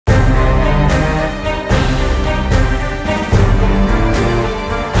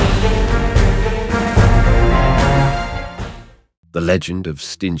legend of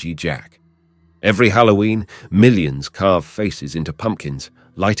Stingy Jack. Every Halloween, millions carve faces into pumpkins,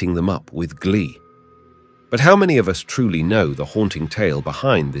 lighting them up with glee. But how many of us truly know the haunting tale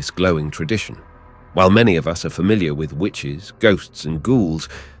behind this glowing tradition? While many of us are familiar with witches, ghosts, and ghouls,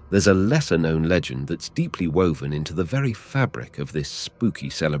 there's a lesser-known legend that's deeply woven into the very fabric of this spooky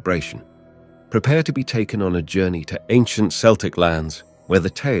celebration. Prepare to be taken on a journey to ancient Celtic lands, where the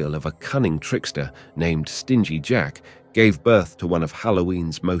tale of a cunning trickster named Stingy Jack gave birth to one of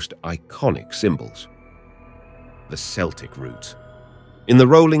Halloween's most iconic symbols: the Celtic roots. In the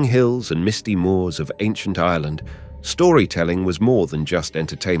rolling hills and misty moors of ancient Ireland, storytelling was more than just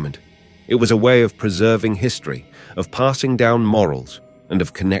entertainment. It was a way of preserving history, of passing down morals, and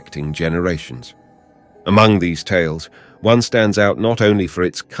of connecting generations. Among these tales, one stands out not only for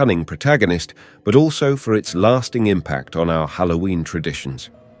its cunning protagonist, but also for its lasting impact on our Halloween traditions.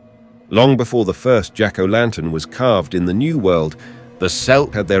 Long before the first jack-o'-lantern was carved in the New World, the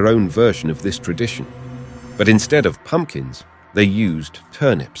Celts had their own version of this tradition. But instead of pumpkins, they used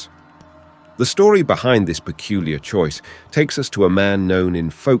turnips. The story behind this peculiar choice takes us to a man known in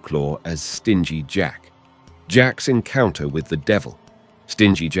folklore as Stingy Jack. Jack's encounter with the devil.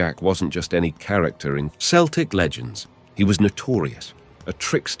 Stingy Jack wasn't just any character in Celtic legends. He was notorious, a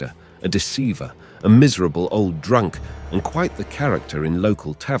trickster, a deceiver, a miserable old drunk, and quite the character in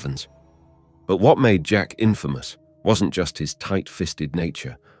local taverns. But what made Jack infamous wasn't just his tight-fisted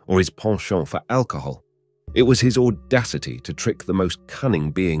nature or his penchant for alcohol. It was his audacity to trick the most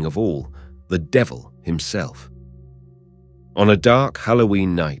cunning being of all, the devil himself. On a dark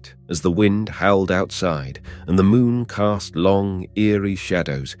Halloween night, as the wind howled outside and the moon cast long, eerie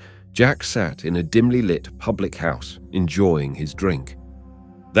shadows, Jack sat in a dimly lit public house, enjoying his drink.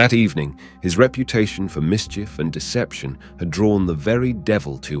 That evening, his reputation for mischief and deception had drawn the very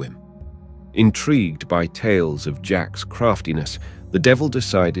devil to him. Intrigued by tales of Jack's craftiness, the devil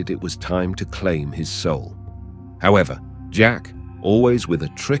decided it was time to claim his soul. However, Jack, always with a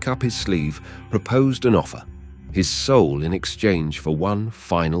trick up his sleeve, proposed an offer: his soul in exchange for one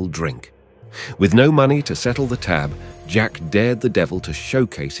final drink. With no money to settle the tab, Jack dared the devil to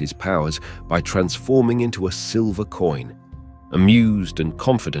showcase his powers by transforming into a silver coin. Amused and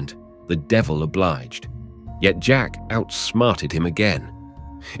confident, the devil obliged. Yet Jack outsmarted him again.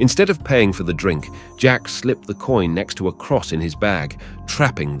 Instead of paying for the drink, Jack slipped the coin next to a cross in his bag,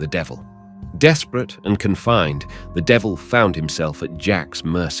 trapping the devil. Desperate and confined, the devil found himself at Jack's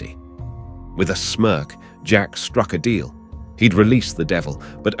mercy. With a smirk, Jack struck a deal. He'd release the devil,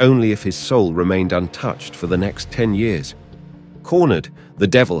 but only if his soul remained untouched for the next 10 years. Cornered, the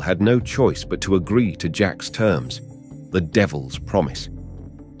devil had no choice but to agree to Jack's terms, the devil's promise.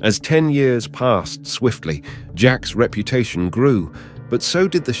 As 10 years passed swiftly, Jack's reputation grew, but so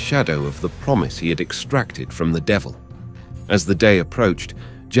did the shadow of the promise he had extracted from the devil. As the day approached,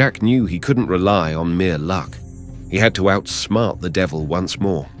 Jack knew he couldn't rely on mere luck. He had to outsmart the devil once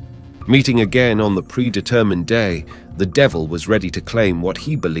more. Meeting again on the predetermined day, the devil was ready to claim what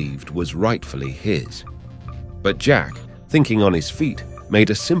he believed was rightfully his. But Jack, thinking on his feet, made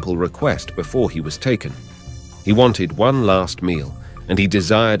a simple request before he was taken. He wanted one last meal, and he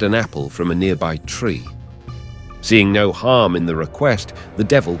desired an apple from a nearby tree. Seeing no harm in the request, the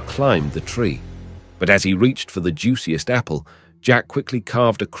devil climbed the tree. But as he reached for the juiciest apple, Jack quickly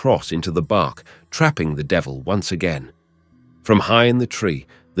carved a cross into the bark, trapping the devil once again. From high in the tree,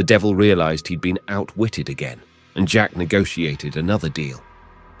 the devil realized he'd been outwitted again, and Jack negotiated another deal.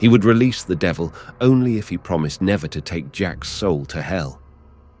 He would release the devil only if he promised never to take Jack's soul to hell.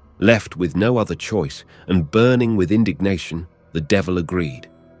 Left with no other choice and burning with indignation, the devil agreed.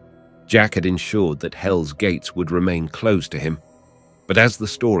 Jack had ensured that hell's gates would remain closed to him. But as the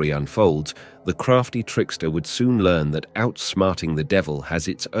story unfolds, the crafty trickster would soon learn that outsmarting the devil has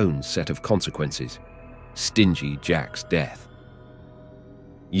its own set of consequences: Stingy Jack's death.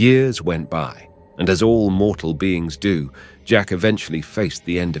 Years went by, and as all mortal beings do, Jack eventually faced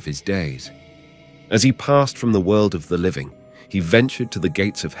the end of his days. As he passed from the world of the living, he ventured to the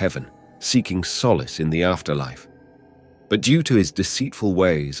gates of heaven, seeking solace in the afterlife. But due to his deceitful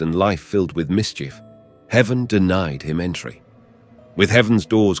ways and life filled with mischief, heaven denied him entry. With heaven's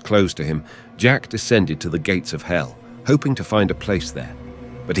doors closed to him, Jack descended to the gates of hell, hoping to find a place there.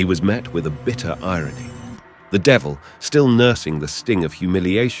 But he was met with a bitter irony. The devil, still nursing the sting of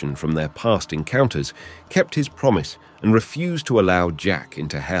humiliation from their past encounters, kept his promise and refused to allow Jack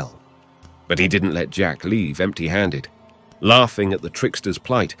into hell. But he didn't let Jack leave empty-handed. Laughing at the trickster's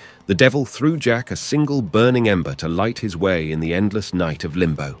plight, the devil threw Jack a single burning ember to light his way in the endless night of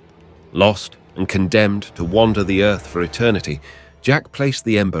limbo. Lost and condemned to wander the earth for eternity, Jack placed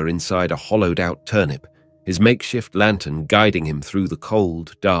the ember inside a hollowed-out turnip, his makeshift lantern guiding him through the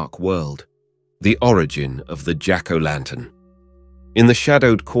cold, dark world. The origin of the jack-o'-lantern. In the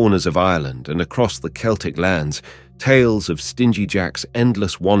shadowed corners of Ireland and across the Celtic lands, tales of Stingy Jack's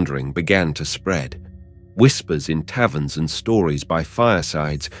endless wandering began to spread. Whispers in taverns and stories by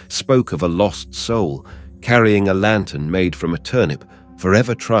firesides spoke of a lost soul, carrying a lantern made from a turnip,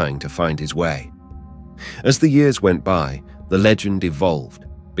 forever trying to find his way. As the years went by, the legend evolved,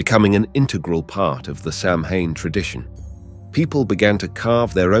 becoming an integral part of the Samhain tradition. People began to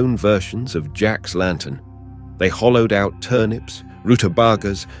carve their own versions of Jack's lantern. They hollowed out turnips,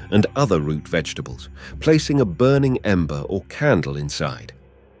 rutabagas, and other root vegetables, placing a burning ember or candle inside.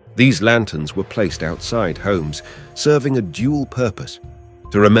 These lanterns were placed outside homes, serving a dual purpose: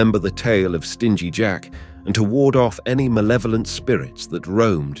 to remember the tale of Stingy Jack and to ward off any malevolent spirits that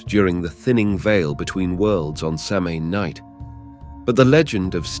roamed during the thinning veil between worlds on Samhain night. But the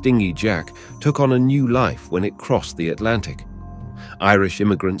legend of Stingy Jack took on a new life when it crossed the Atlantic. Irish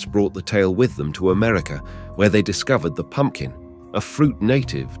immigrants brought the tale with them to America, where they discovered the pumpkin, a fruit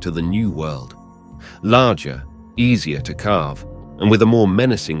native to the New World. Larger, easier to carve, and with a more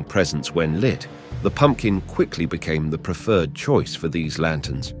menacing presence when lit, the pumpkin quickly became the preferred choice for these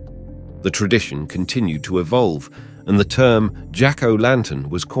lanterns. The tradition continued to evolve, and the term jack-o'-lantern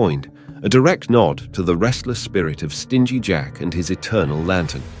was coined, a direct nod to the restless spirit of Stingy Jack and his eternal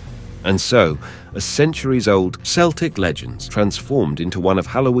lantern. And so, a centuries-old Celtic legend transformed into one of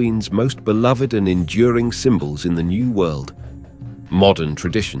Halloween's most beloved and enduring symbols in the New World. Modern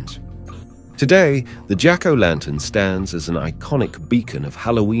traditions. Today, the jack-o'-lantern stands as an iconic beacon of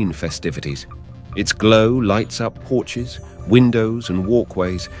Halloween festivities. Its glow lights up porches, windows, and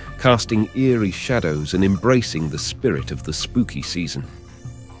walkways, casting eerie shadows and embracing the spirit of the spooky season.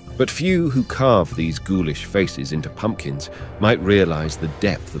 But few who carve these ghoulish faces into pumpkins might realize the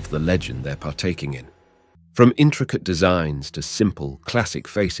depth of the legend they're partaking in. From intricate designs to simple, classic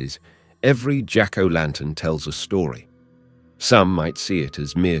faces, every jack-o'-lantern tells a story. Some might see it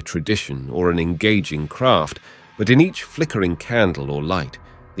as mere tradition or an engaging craft, but in each flickering candle or light,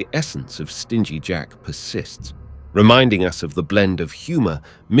 the essence of Stingy Jack persists, reminding us of the blend of humor,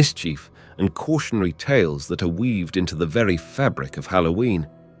 mischief, and cautionary tales that are weaved into the very fabric of Halloween.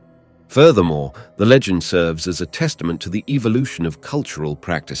 Furthermore, the legend serves as a testament to the evolution of cultural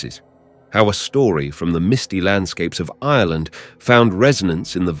practices. How a story from the misty landscapes of Ireland found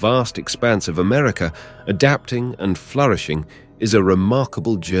resonance in the vast expanse of America, adapting and flourishing, is a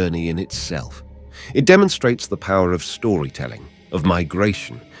remarkable journey in itself. It demonstrates the power of storytelling, of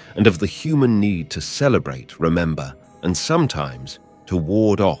migration, and of the human need to celebrate, remember, and sometimes to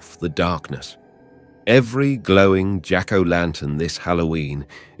ward off the darkness. Every glowing jack-o'-lantern this Halloween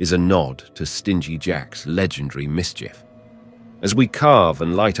is a nod to Stingy Jack's legendary mischief. As we carve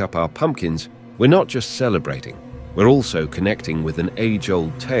and light up our pumpkins, we're not just celebrating, we're also connecting with an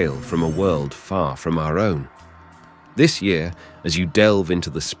age-old tale from a world far from our own. This year, as you delve into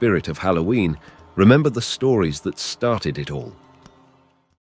the spirit of Halloween, remember the stories that started it all.